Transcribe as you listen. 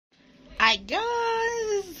Hi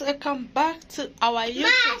guys, welcome back to our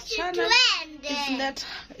YouTube channel. It's not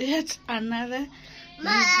yet another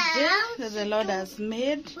day that the Lord has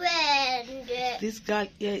made. This girl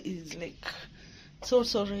here is like so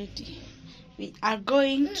ready. We are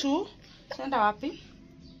going to send our happy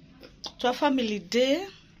to a family day.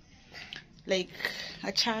 Like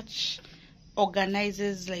a church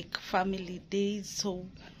organizes like family days, so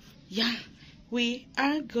yeah, we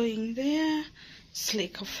are going there. It's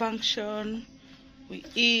like a function. We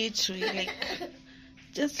eat, we like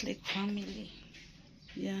just like family.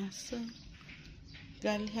 Yeah, so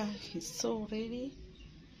girl here is so ready,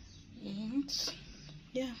 and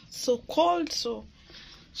yeah, so cold, so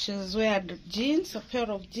she's wearing jeans, a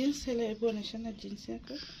pair of jeans. Jeans. Yeah,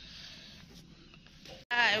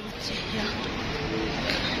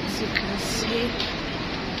 as you can see.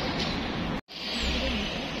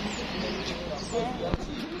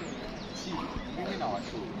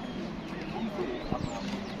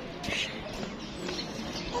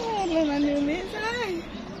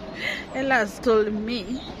 Ella has told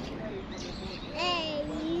me.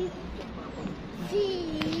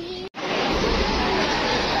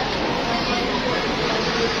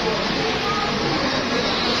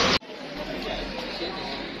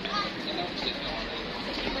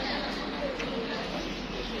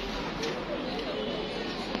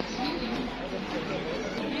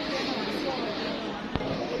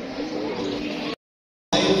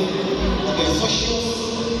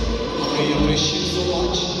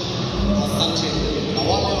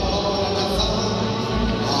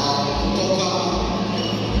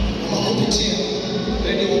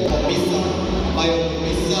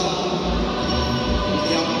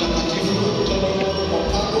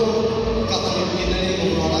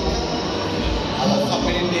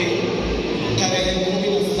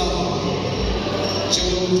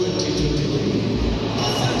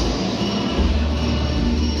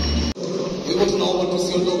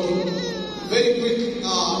 Very quick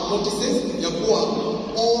notices,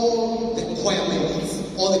 all the choir members,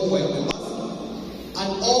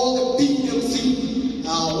 and all the PMC,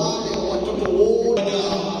 wale watoto wote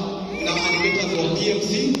na animators wa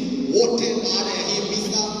PMC, wote baada ya hii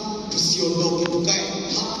misa tusiondoke, tukae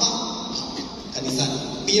hapa kanisani.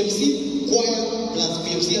 PMC choir plus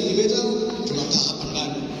PMC animators tunakaa hapa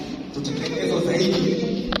ndani, tutatekeleza zaidi.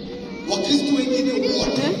 Wakristo wengine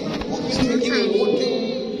wote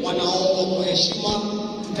wanaomba kwa heshima,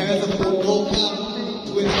 tutaweza kuondoka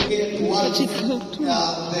tuelekee tuwache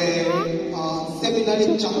the seminary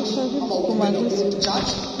church ama ukipenda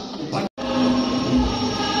church.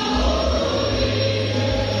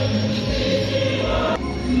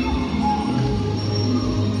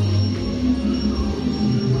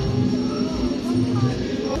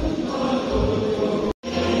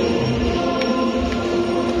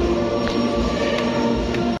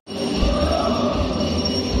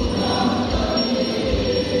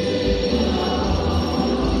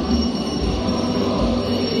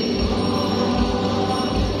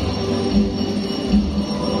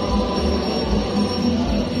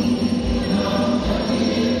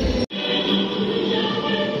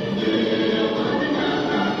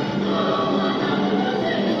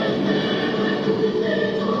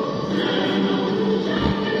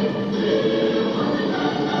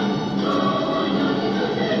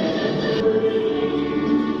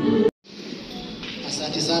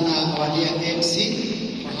 Asante sana wadia MC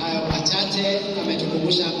kwa hayo machache.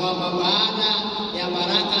 Ametukumbusha kwamba baada ya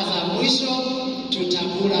baraka za mwisho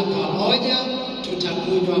tutakula pamoja,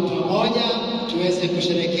 tutakunywa pamoja, tuweze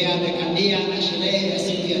kusherehekea dekania na sherehe ya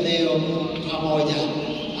siku ya leo pamoja.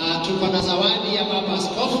 Tuko na zawadi ya baba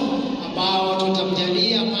askofu ambao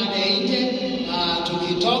tutamjalia pale nje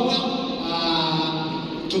tukitoka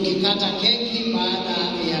tukikata keki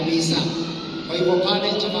baada ya misa. Kwa hivyo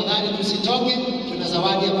pale tafadhali tusitoke, tuna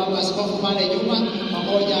zawadi ya baba askofu pale nyuma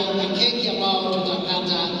pamoja na keki ambao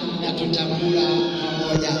tutakata na tutakula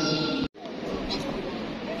pamoja.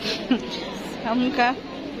 Amka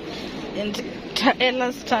and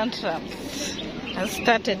Ella's tantrums has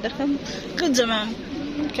started. Good job, ma'am.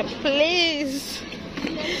 Okay, please.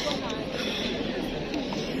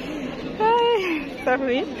 Hi,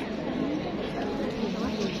 sorry.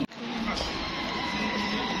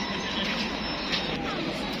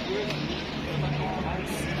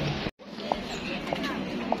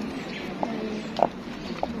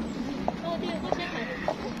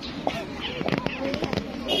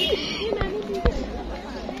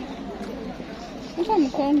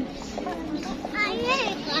 Come.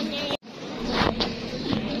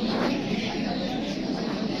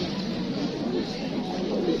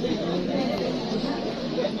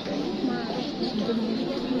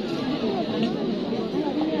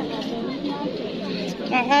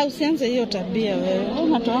 Usianze hiyo tabia wewe.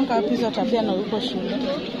 Unatoanga wapi hizo tabia na uko shule?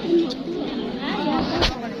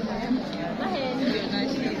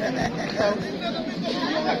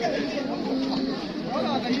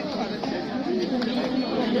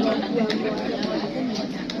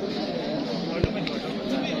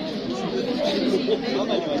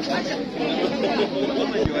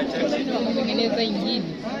 Tengeneza ingine.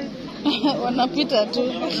 Wanapita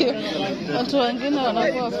tu. Watu wengine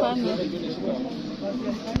wanakuwa wafanya.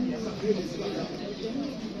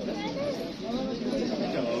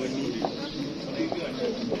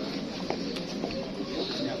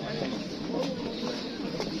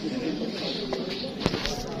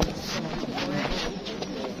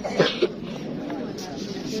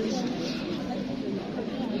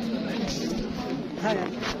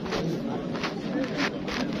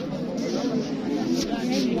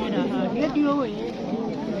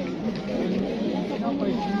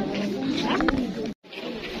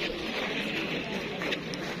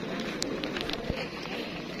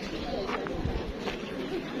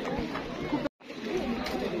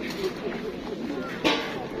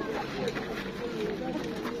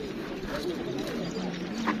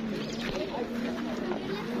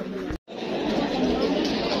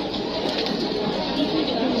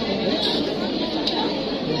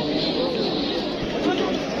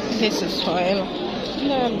 This is forever.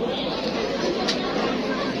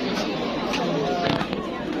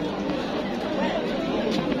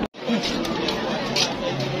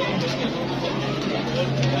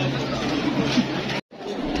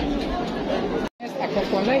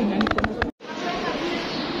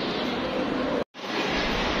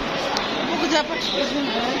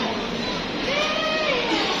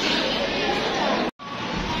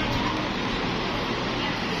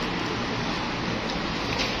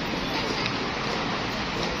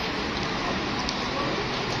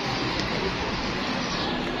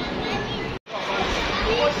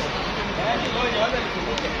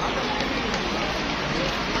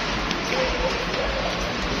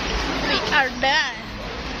 Are done.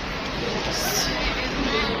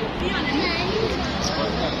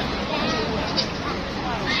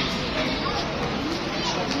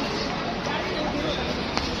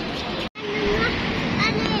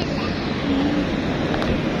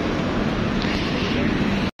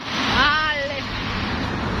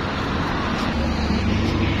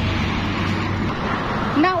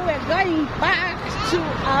 Now we're going back to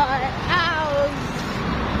our house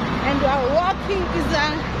and we're walking.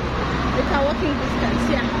 It's a walking distance,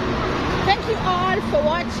 yeah. Thank you all for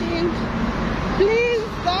watching. Please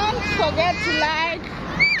don't forget to like,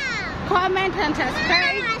 comment and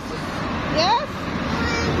subscribe. Yes?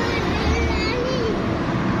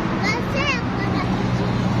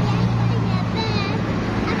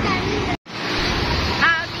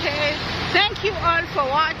 Okay. Thank you all for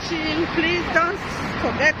watching. Please don't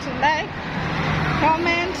forget to like,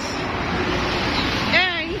 comment,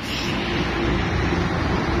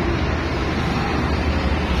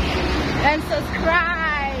 and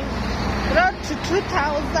subscribe. Road to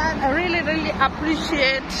 2,000. I really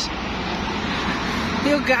appreciate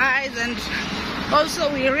you guys, and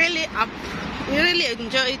also we really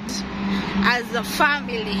enjoy it as a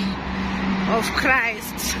family of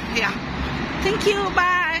Christ. Yeah. Thank you.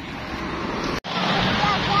 Bye.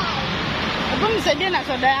 Hebu nisaidie na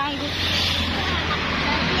soda yangu.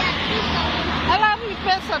 Alafu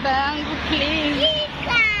nipe soda yangu please.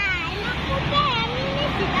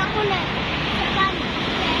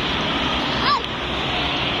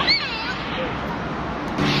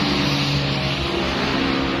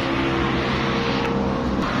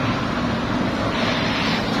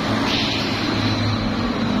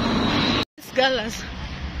 This girl,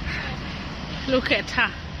 look at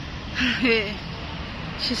her.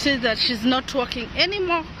 She says that she's not walking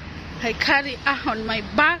anymore. I carry her on my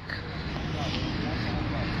back.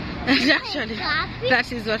 And actually,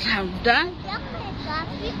 that is what I've done.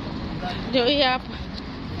 Ndio hii hapa.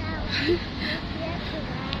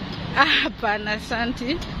 Hapana,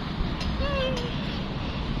 asante.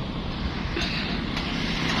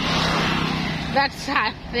 That's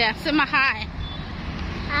her. Yeah, sema hi.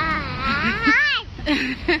 Hi.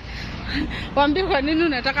 Waambie kwa nini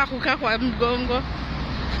unataka kukaa kwa mgongo?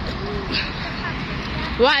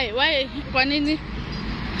 Why? Kwa nini?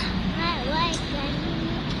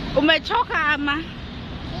 Umechoka ama?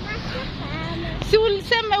 Si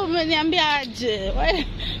ulisema umeniambia aje?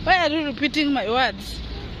 Why are you repeating my words?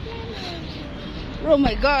 Oh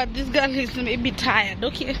my God, this girl is maybe tired.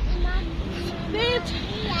 Okay.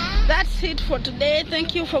 That's it for today.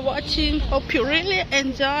 Thank you for watching. Hope you really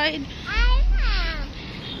enjoyed.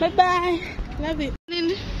 Bye bye. Love you.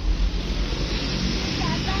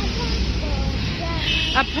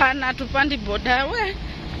 Hapana, tupandi boda. We,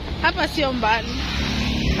 hapa sio mbali.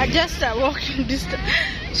 Just a walking distance.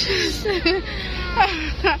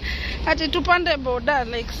 Ati tupande boda,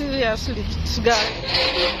 like seriously, girl.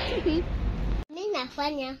 Mimi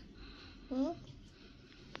nafanya.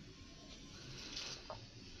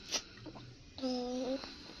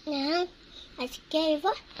 Asikia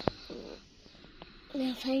hivyo.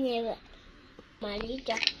 Nafanya hivyo.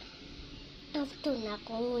 Malika. Afu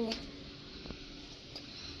tunakuona.